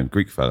remember his name.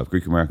 Greek fella,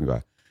 Greek-American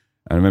guy.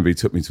 And I remember he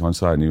took me to one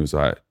side and he was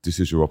like, this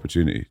is your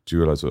opportunity. Do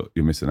you realize what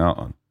you're missing out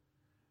on?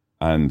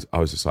 And I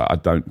was just like, I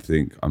don't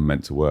think I'm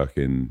meant to work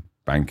in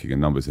banking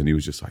and numbers. And he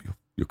was just like,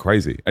 you're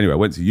crazy. Anyway, I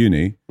went to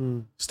uni,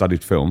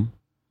 studied film,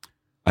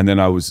 and then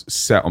I was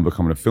set on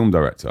becoming a film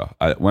director.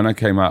 When I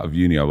came out of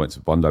uni, I went to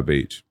Bondi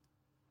Beach,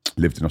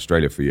 lived in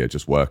Australia for a year,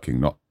 just working,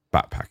 not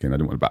backpacking. I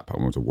didn't want to backpack,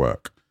 I wanted to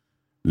work,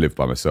 live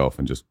by myself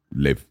and just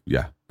live,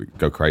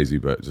 go crazy,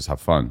 but just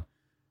have fun.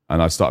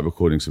 And I started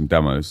recording some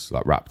demos,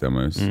 like rap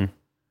demos, and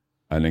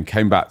then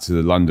came back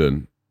to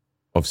London,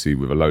 obviously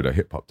with a load of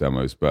hip hop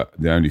demos, but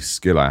the only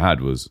skill I had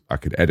was I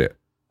could edit.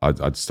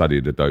 I'd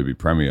studied Adobe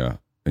Premiere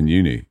in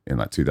uni in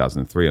like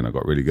 2003 and I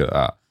got really good at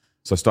that.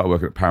 So I started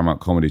working at Paramount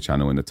Comedy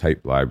Channel in the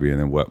tape library and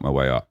then worked my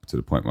way up to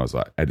the point where I was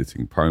like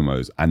editing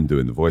promos and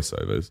doing the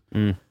voiceovers.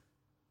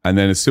 And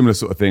then a similar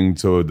sort of thing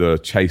to the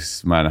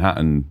Chase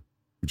Manhattan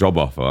job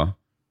offer.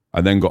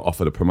 I then got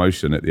offered a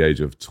promotion at the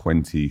age of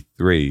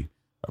 23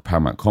 at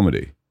Paramount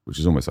Comedy, which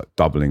is almost like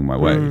doubling my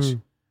wage.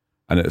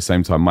 And at the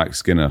same time, Mike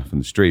Skinner from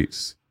The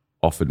Streets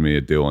offered me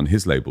a deal on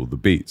his label, The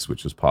Beats,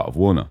 which was part of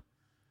Warner.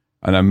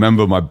 And I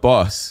remember my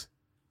boss,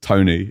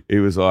 Tony, he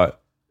was like,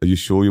 are you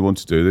sure you want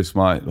to do this,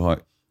 mate?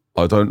 Like,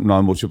 I don't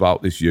know much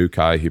about this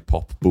UK hip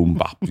hop boom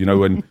bap. You know,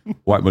 when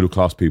white middle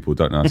class people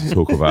don't know how to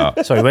talk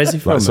about. Sorry, where's he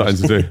from? Like,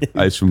 something to do.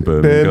 He's from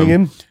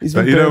Birmingham.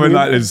 But you know, when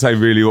like, they say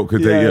really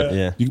awkward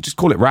thing, you can just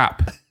call it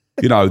rap.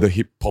 You know, the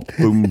hip hop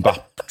boom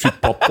bap, trip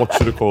hop, what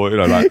should I call it? You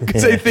know, like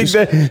they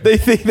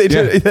think they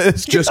do.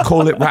 Just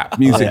call it rap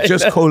music.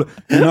 Just call it.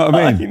 You know what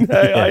I mean?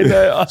 I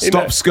know.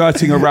 Stop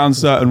skirting around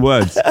certain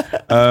words.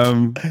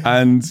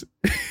 And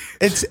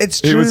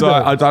it's true. He was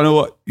like, though. I don't know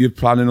what you're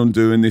planning on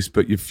doing this,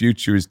 but your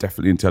future is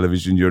definitely in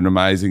television. You're an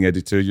amazing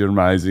editor. You're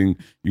amazing.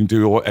 You can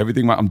do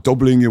everything. I'm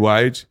doubling your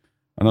wage.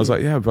 And I was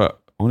like, yeah,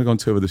 but I want to go on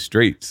tour with The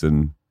Streets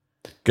and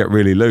get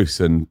really loose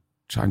and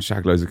try and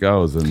shag loads of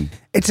girls and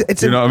it's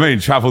you know what I mean?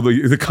 Travel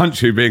the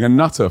country being a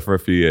nutter for a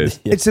few years.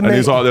 It's amazing. And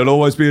he's like, there'll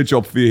always be a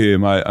job for you here,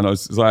 mate. And I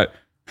was like,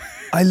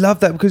 I love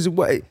that because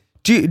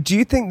do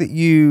you think that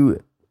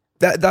you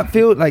that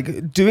feel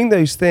like doing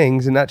those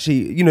things and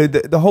actually, you know,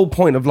 the whole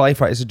point of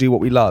life, right, is to do what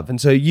we love. And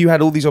so you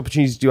had all these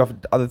opportunities to do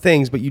other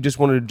things, but you just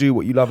wanted to do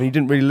what you love and you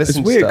didn't really listen to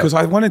It's weird stuff.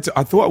 because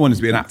I thought I wanted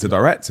to be an actor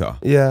director.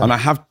 Yeah. And I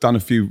have done a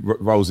few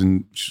roles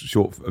in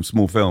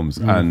small films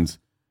and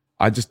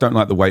I just don't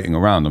like the waiting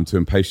around. I'm too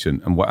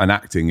impatient. And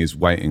acting is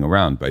waiting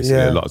around, basically.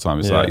 Yeah. A lot of time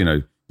it's like, you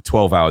know,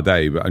 12-hour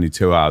day, but only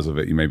 2 hours of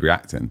it you may be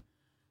acting.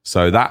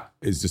 So that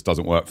just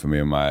doesn't work for me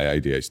and my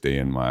ADHD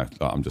and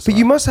I'm just. But like,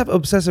 you must have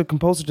obsessive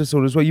compulsive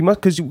disorder as well. You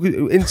must, because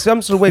in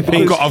some sort of way,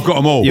 I've got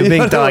them all. You're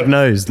being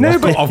diagnosed. No,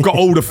 but I've got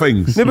all the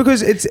things. no,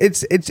 because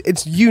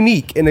it's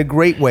unique in a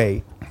great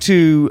way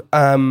to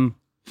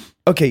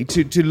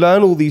to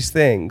learn all these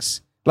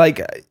things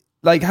like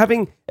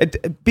having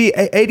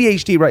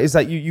ADHD, right, is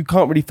that you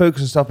can't really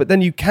focus on stuff, but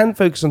then you can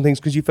focus on things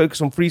because you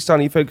focus on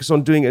freestyling, you focus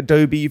on doing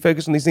Adobe, you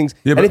focus on these things.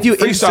 Yeah, but and if you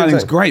freestyling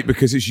is great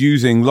because it's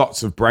using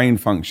lots of brain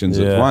functions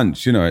at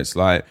once. You know, it's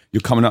like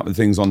you're coming up with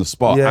things on the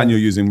spot and you're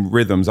using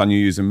rhythms and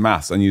you're using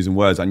maths and you're using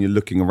words and you're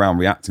looking around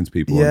reacting to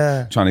people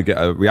and trying to get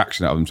a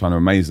reaction out of them, trying to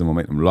amaze them or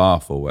make them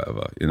laugh or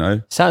whatever, you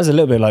know? Sounds a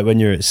little bit like when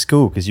you were at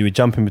school because you were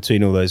jumping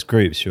between all those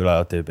groups. You were like,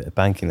 I'll do a bit of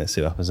banking, let's see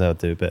what happens. I'll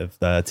do a bit of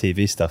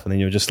TV stuff. And then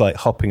you were just like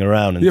hopping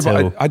around until...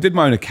 Yeah, but I did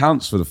my own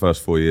accounts for the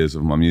first 4 years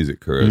of my music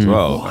career as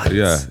well. What?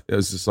 Yeah, it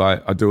was just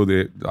like I do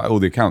all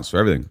the accounts for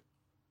everything.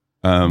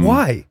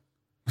 Why?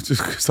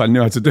 Just because I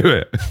knew how to do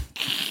it.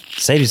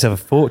 Save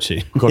yourself a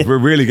fortune. God, we're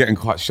really getting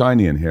quite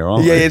shiny in here,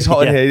 aren't we? Yeah, it's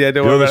hot in here. Yeah,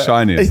 don't You're worry the about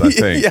shiniest, I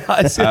think. Yeah,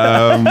 I see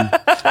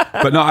that.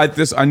 But no,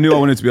 I knew I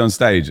wanted to be on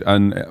stage,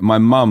 and my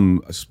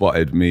mum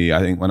spotted me. I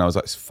think when I was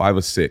like 5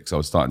 or 6, I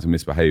was starting to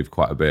misbehave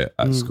quite a bit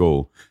at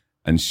school,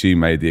 and she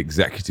made the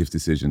executive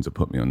decision to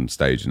put me on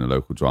stage in a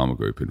local drama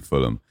group in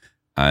Fulham.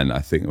 And I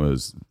think it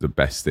was the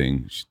best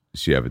thing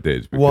she ever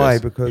did. Because,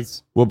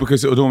 Why?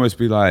 Because it would almost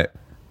be like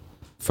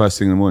first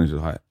thing in the morning, she's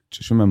like,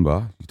 just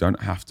remember, you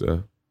don't have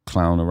to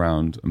clown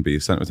around and be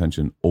a centre of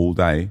attention all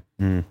day.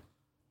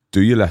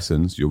 Do your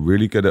lessons. You're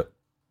really good at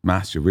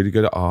maths. You're really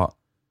good at art.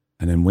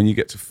 And then when you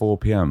get to 4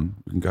 p.m,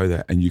 we can go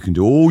there and you can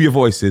do all your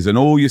voices and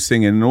all your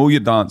singing and all your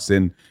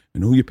dancing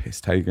and all your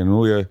piss taking and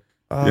all your,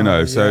 you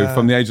know. So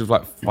from the age of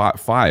like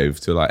 5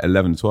 to like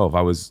 11, 12,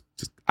 I was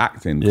just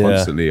acting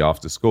constantly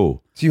after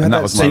school. So you had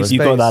that was So my you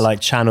got that like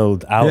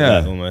channeled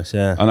outlet almost,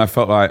 And I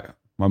felt like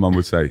my mum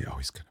would say, oh,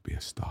 he's going to be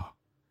a star.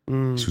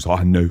 She was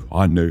like, I knew.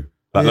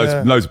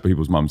 Like loads of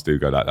people's mums do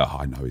go like, oh,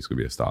 I know he's going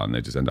to be a star. And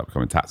they just end up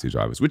becoming taxi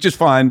drivers, which is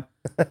fine.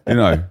 You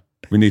know,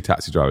 we need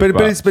taxi drivers.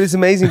 But it's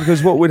amazing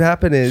because what would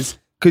happen is,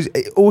 because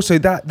also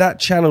that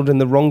channeled in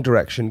the wrong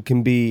direction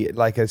can be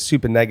like a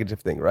super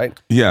negative thing,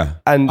 right? Yeah.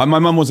 And my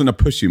mum wasn't a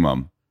pushy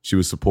mum. She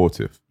was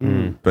supportive.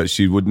 But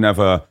she would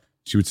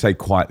say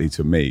quietly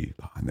to me,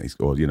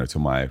 or, you know, to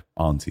my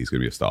auntie, he's going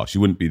to be a star. She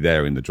wouldn't be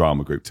there in the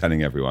drama group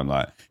telling everyone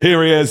like,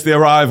 here he is, the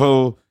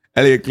arrival,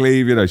 Elliot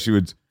Cleave. You know, she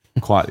would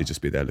quietly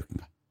just be there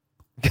looking.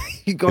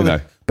 you know.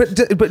 But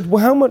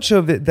how much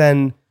of it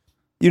then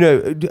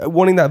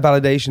wanting that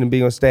validation and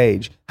being on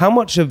stage, how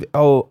much of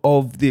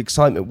the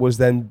excitement was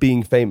then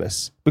being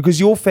famous? Because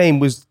your fame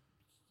was,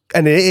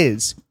 and it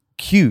is,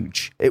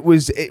 huge. It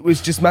was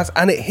just massive,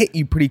 and it hit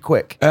you pretty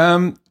quick.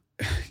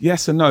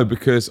 Yes and no,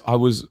 because I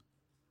was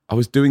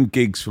doing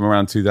gigs from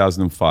around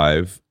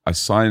 2005. I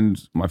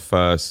signed my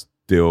first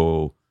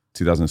deal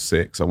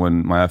 2006.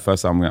 My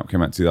first album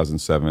came out in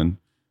 2007.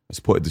 I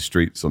supported The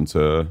Streets on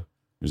tour. It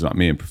was like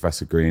me and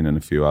Professor Green and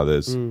a few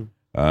others.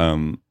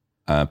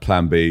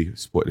 Plan B,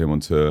 supported him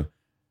on tour.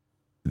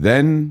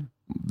 Then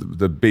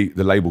the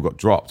label got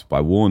dropped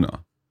by Warner.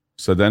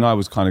 So then I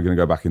was kind of going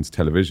to go back into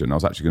television. I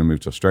was actually going to move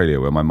to Australia,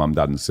 where my mum,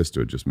 dad and sister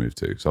had just moved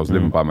to. So I was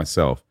living by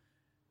myself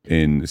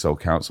in this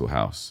old council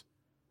house,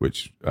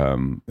 which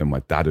then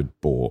my dad had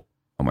bought,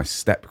 and my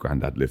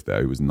step-granddad lived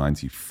there, who was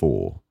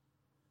 94.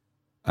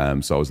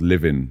 So I was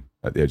living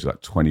at the age of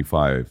like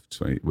 25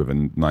 with a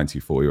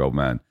 94-year-old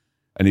man.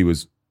 And he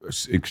was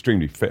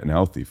extremely fit and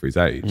healthy for his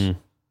age.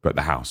 But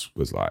the house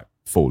was like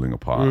falling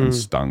apart and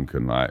stunk,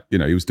 and like,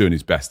 he was doing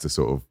his best to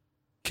sort of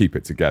keep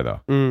it together.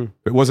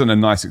 It wasn't a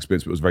nice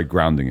experience, but it was a very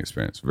grounding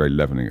experience, a very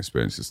leveling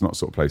experience. It's not the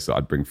sort of place that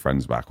I'd bring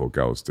friends back or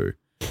girls to.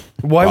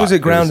 Why was it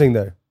grounding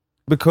though?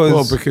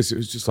 Because it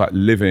was just like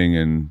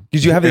living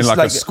Did you have this like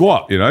a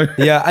squat,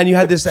 Yeah, and you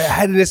had this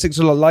hedonistic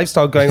sort of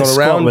lifestyle going on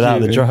around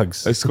without you. the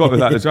drugs. A squat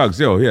without the drugs.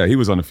 Yeah, he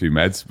was on a few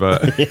meds,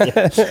 but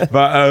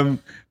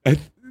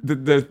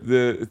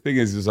the thing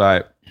is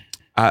like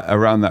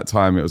around that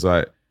time it was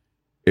like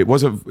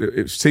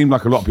it seemed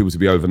like a lot of people to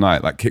be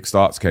overnight. Like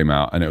Kickstarts came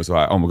out, and it was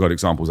like, oh my god,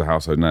 Example's a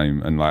household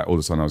name, and like all of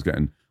a sudden I was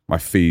getting, my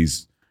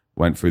fees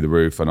went through the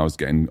roof, and I was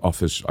getting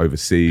offers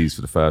overseas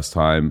for the first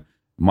time.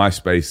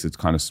 MySpace had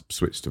kind of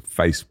switched to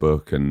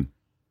Facebook, and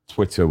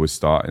Twitter was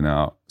starting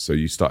out. So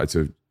you started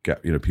to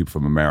get, people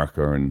from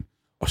America and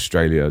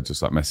Australia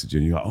just like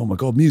messaging you, like, oh my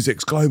God,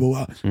 music's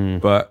global.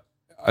 But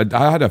I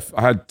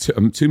had two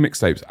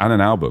mixtapes and an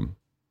album.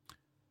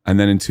 And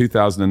then in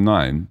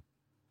 2009,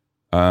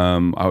 I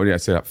already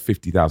had, say, like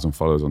 50,000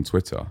 followers on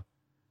Twitter.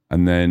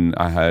 And then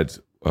I had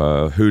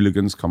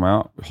Hooligans come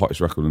out,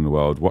 hottest record in the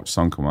world. Watch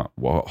Sun come out,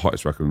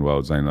 hottest record in the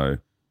world, Zane Lowe.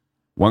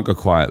 Won't Go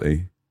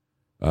Quietly.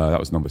 That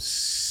was number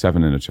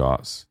 7 in the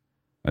charts.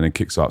 And then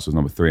Kickstarts was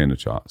number 3 in the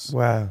charts.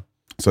 Wow.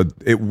 So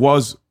it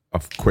was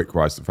a quick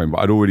rise to fame, but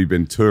I'd already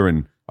been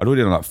touring. I'd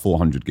already done like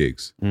 400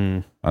 gigs.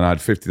 And I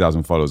had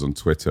 50,000 followers on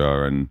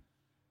Twitter, and,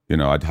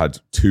 I'd had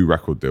 2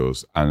 record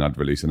deals, and I'd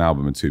released an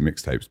album and 2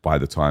 mixtapes by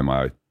the time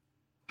I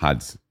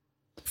had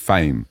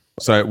fame.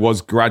 So it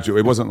was gradual.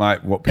 It wasn't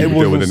like what people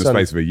do within the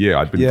space of a year.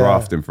 I'd been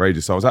drafting for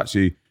ages. So I was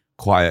actually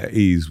quite at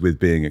ease with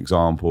being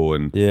Example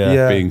and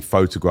being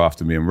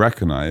photographed and being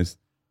recognized.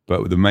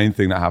 But the main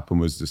thing that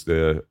happened was just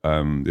the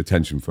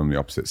attention from the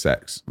opposite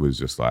sex was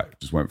just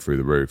went through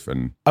the roof.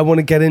 And I want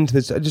to get into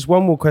this. Just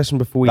one more question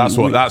before we. That's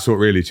what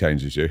really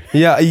changes you.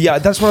 Yeah.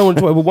 That's what I want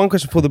to talk about. But one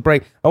question before the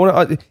break. I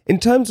want to, in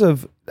terms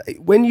of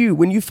when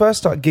you first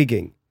start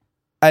gigging,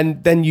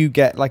 and then you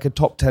get like a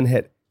top 10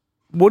 hit.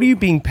 What are you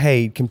being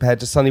paid compared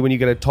to suddenly when you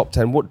get a top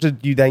 10? What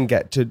did you then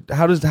get to?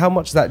 How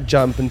much does that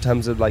jump in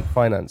terms of like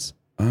finance?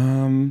 I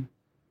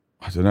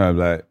don't know.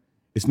 Like,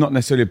 it's not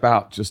necessarily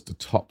about just the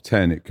top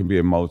 10. It can be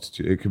a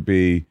multitude. It could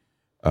be,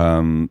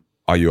 are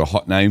you a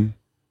hot name?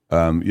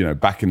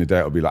 Back in the day,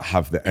 it would be like,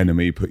 have the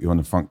Enemy put you on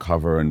the front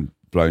cover and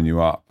blown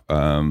you up.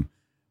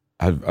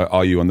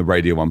 Are you on the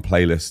Radio 1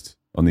 playlist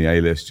on the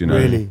A-list?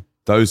 Really?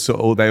 Those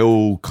they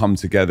all come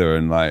together,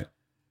 and like,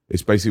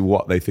 it's basically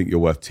what they think you're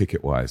worth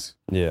ticket-wise.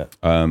 Yeah.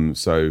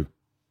 So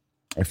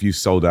if you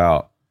sold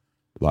out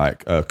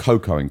like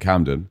Coco in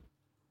Camden,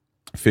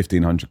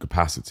 1,500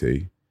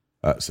 capacity,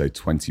 say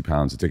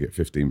 £20 a ticket,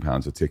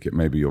 £15 a ticket,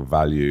 maybe your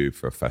value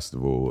for a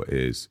festival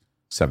is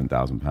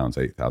 £7,000,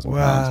 £8,000.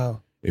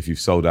 Wow. If you've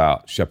sold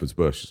out Shepherd's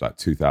Bush, it's like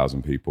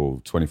 2,000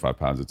 people,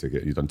 £25 a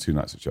ticket. You've done 2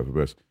 nights at Shepherd's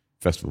Bush.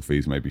 Festival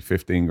fees maybe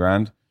 15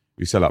 grand.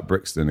 You sell out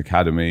Brixton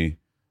Academy,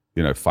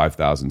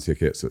 5,000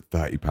 tickets at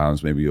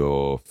 £30, maybe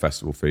your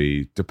festival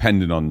fee,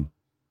 depending on,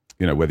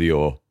 whether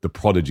you're the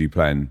Prodigy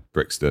playing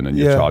Brixton and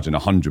you're charging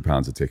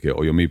 £100 a ticket,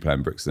 or you're me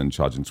playing Brixton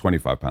charging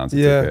 £25 a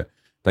ticket.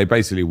 They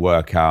basically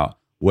work out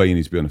where you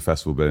need to be on a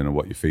festival billing and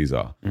what your fees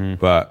are.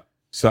 But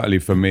certainly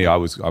for me, I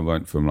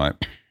went from like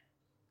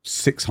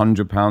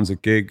 £600 a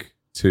gig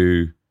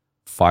to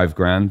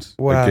 £5,000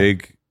 a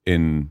gig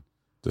in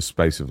the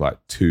space of like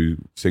 2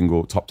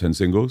 top 10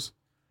 singles.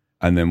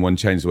 And then One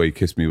Change the Way You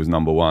Kiss Me was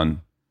number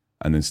 1.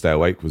 And then Stay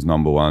Awake was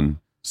number 1.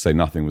 Say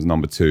Nothing was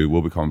number 2.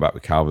 We'll Be Coming Back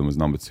with Calvin was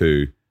number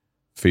 2.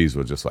 Fees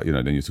were just like,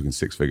 then you're talking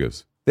 6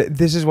 figures.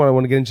 This is what I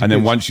want to get into. And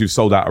then once you've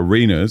sold out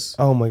arenas.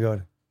 Oh my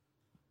God.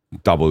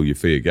 Double your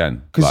fee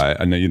again.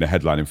 And then,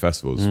 headlining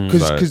festivals.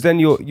 Because then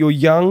you're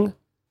young,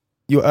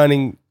 you're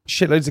earning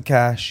shitloads of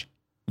cash,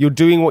 you're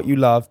doing what you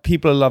love,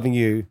 people are loving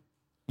you.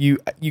 You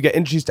get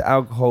introduced to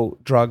alcohol,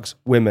 drugs,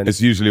 women.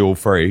 It's usually all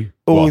free.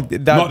 Not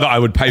that I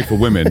would pay for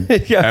women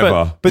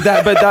ever. But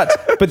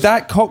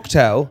that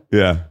cocktail,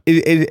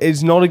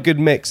 is not a good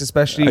mix,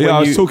 especially when I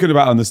was talking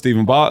about on the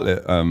Stephen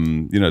Bartlett,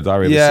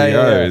 Diary of a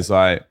CEO. It's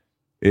like,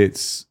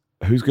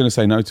 who's going to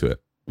say no to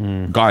it?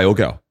 guy or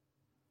girl,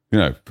 you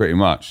know, pretty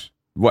much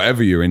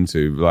whatever you're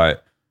into.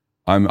 Like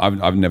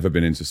I've never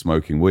been into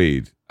smoking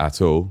weed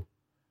at all,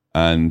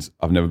 and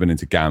I've never been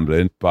into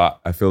gambling, but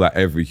I feel like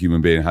every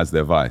human being has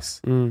their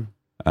vice,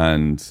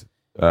 and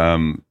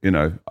you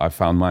know, I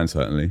found mine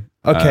certainly.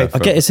 Okay, I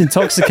get it's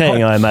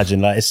intoxicating. I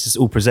imagine like it's just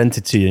all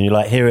presented to you, and you're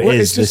like, here it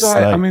is. It's just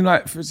like, I mean,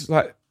 like, it's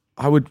like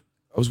I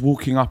was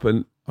walking up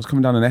and I was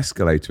coming down an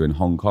escalator in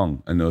Hong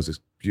Kong, and there was this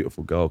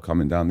beautiful girl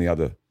coming down the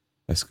other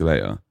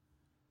escalator,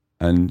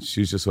 and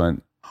she just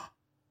went,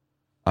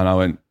 and I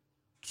went,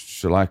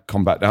 shall I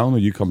come back down or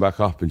you come back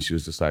up? And she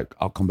was just like,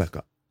 I'll come back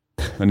up.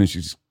 And then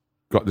she just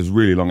got this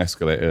really long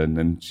escalator, and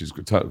then she's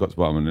got to the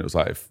bottom, and it was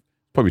like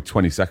probably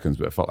 20 seconds,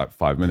 but it felt like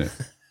 5 minutes.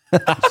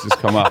 She's just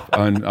come up,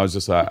 and I was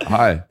just like,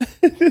 hi.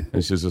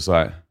 And she was just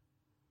like, I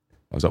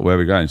was like, where are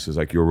we going? She was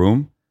like, your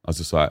room? I was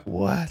just like,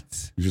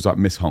 what? She was like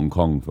Miss Hong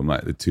Kong from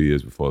like the 2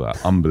 years before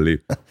that.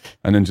 Unbelievable.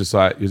 And then just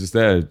like, you're just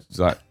there, just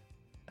like,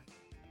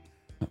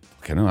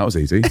 okay, no, that was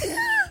easy.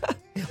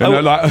 I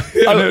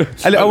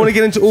want to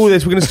get into all of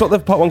this. We're going to stop there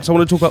for part one because I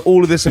want to talk about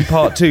all of this in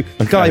part two.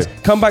 Okay. Guys,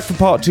 come back for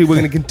part two. We're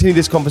going to continue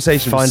this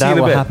conversation. Find out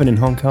what happened in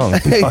Hong Kong.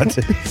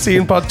 See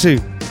you in part two.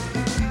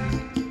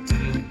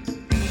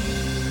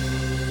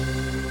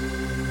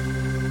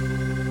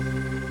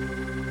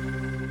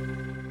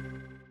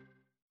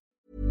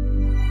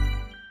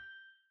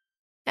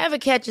 Ever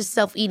catch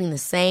yourself eating the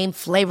same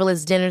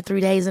flavorless dinner 3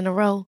 days in a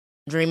row?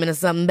 Dreaming of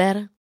something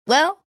better?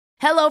 Well,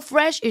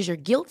 HelloFresh is your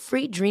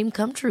guilt-free dream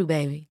come true,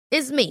 baby.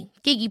 It's me,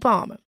 Keke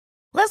Palmer.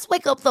 Let's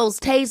wake up those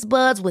taste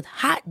buds with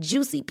hot,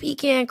 juicy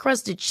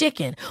pecan-crusted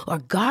chicken or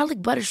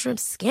garlic butter shrimp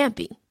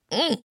scampi.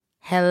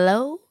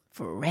 Hello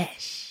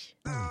Fresh.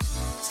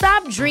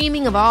 Stop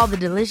dreaming of all the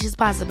delicious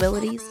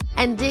possibilities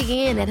and dig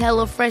in at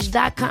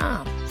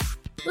HelloFresh.com.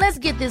 Let's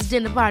get this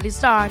dinner party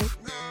started.